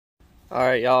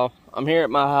Alright, y'all, I'm here at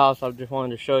my house. I just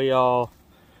wanted to show y'all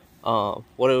that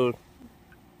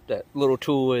little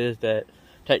tool is that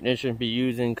technicians be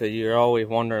using, because you're always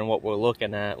wondering what we're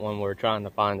looking at when we're trying to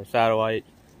find the satellite.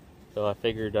 So I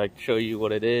figured I'd show you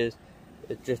what it is.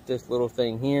 It's just this little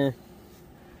thing here.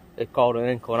 It's called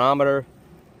an inclinometer.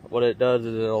 What it does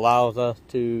is it allows us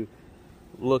to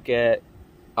look at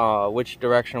which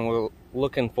direction we're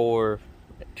looking for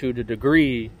to the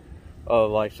degree of,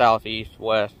 like, southeast,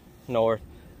 west, north.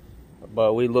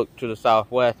 But we look to the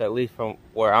southwest, at least from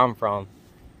where I'm from.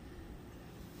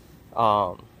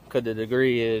 Because the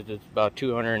degree it's about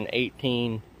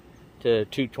 218 to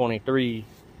 223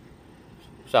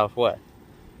 southwest.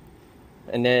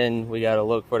 And then we got to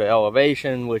look for the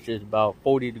elevation, which is about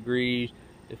 40 degrees.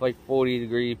 It's like 40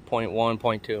 degrees, 0.1,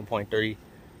 0.2, and 0.3.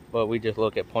 But we just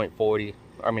look at 0.40.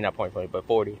 I mean, not 0.40, but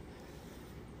 40.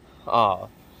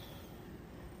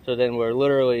 So then we're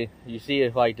literally, you see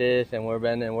it like this, and we're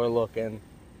bending, we're looking.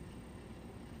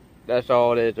 That's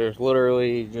all it is. There's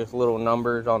literally just little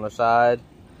numbers on the side.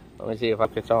 Let me see if I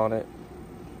can on it.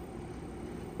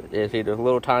 You see, there's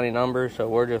little tiny numbers, so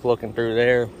we're just looking through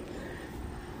there.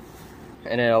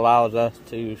 And it allows us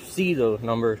to see those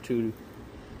numbers to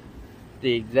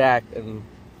the exact and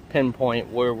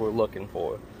pinpoint where we're looking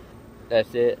for.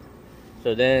 That's it.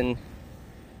 So then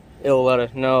it'll let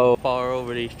us know how far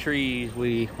over these trees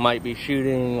we might be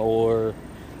shooting, or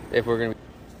if we're going to.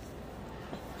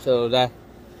 So that's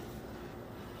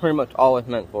pretty much all it's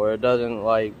meant for. It doesn't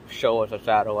like show us a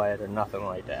satellite or nothing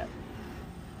like that.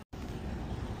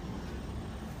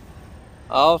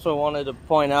 I also wanted to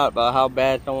point out about how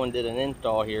bad someone did an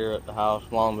install here at the house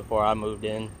long before I moved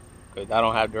in, because I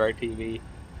don't have DirecTV.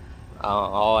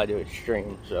 All I do is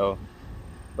stream. So,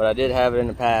 but I did have it in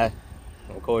the past.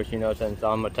 Of course, you know, since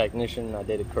I'm a technician, I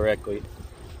did it correctly.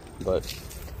 But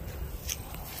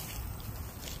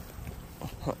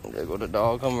there go the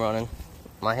dog come running,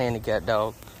 my handicapped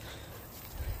dog.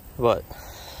 But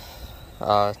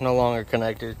it's no longer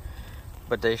connected.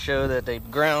 But they show that they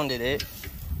grounded it.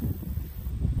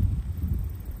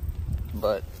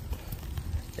 But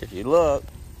if you look,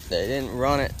 they didn't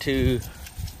run it to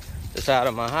the side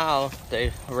of my house.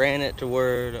 They ran it to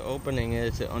where the opening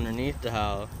is underneath the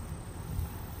house.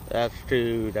 That's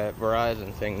to that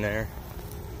Verizon thing there.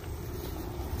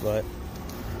 But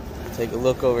take a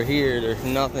look over here. There's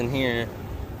nothing here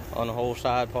on the whole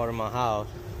side part of my house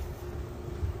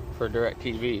for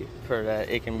DirecTV, for that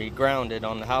it can be grounded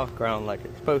on the house ground like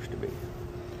it's supposed to be.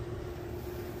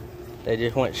 They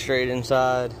just went straight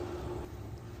inside.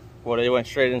 Well, they went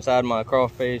straight inside my crawl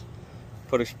space,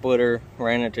 put a splitter,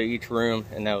 ran into each room,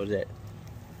 and that was it.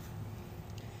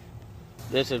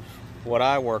 This is what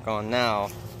I work on now,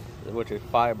 which is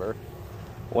fiber.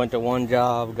 Went to one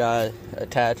job, got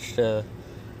attached to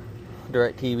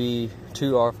DirecTV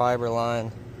to our fiber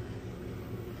line,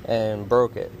 and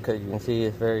broke it, because you can see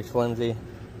it's very flimsy.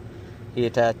 He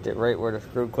attached it right where the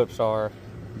screw clips are,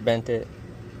 bent it,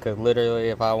 because literally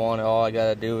if I want it, all I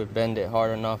gotta do is bend it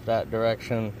hard enough that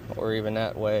direction or even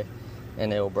that way,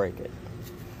 and it'll break it.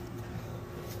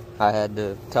 I had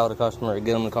to tell the customer to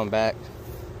get him to come back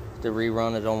to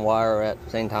rerun his own wire. At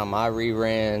the same time, I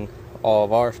reran all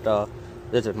of our stuff.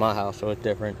 This is my house, so it's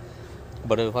different.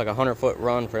 But it was like a 100-foot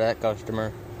run for that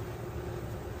customer.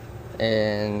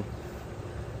 And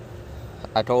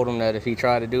I told him that if he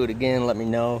tried to do it again, let me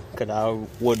know, because I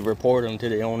would report him to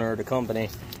the owner of the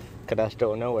company, because I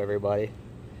still know everybody.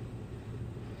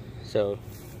 So,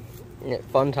 yeah,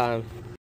 fun time.